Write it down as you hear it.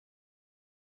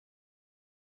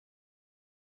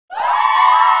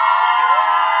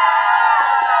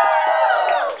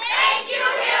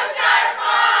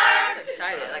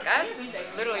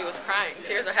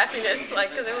tears of happiness, like,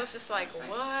 because it was just like,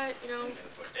 what,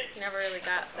 never really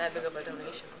got that big of a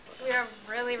donation before. We are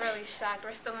really, really shocked.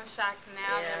 We're still in shock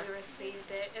now Yeah. that we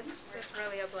received it. It's just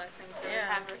really a blessing to Yeah.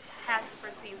 have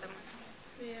received them.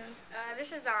 Yeah.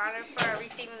 This is an honor for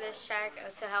receiving this check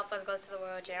to help us go to the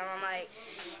World Jam.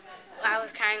 I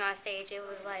was crying on stage. It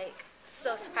was like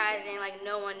so surprising, like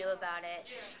no one knew about it.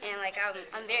 And like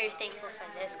I'm very thankful for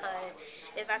this, because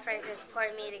if my friends didn't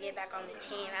support me to get back on the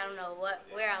team, I don't know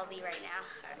where I'll be right now.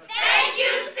 Thank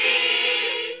you,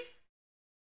 Steve!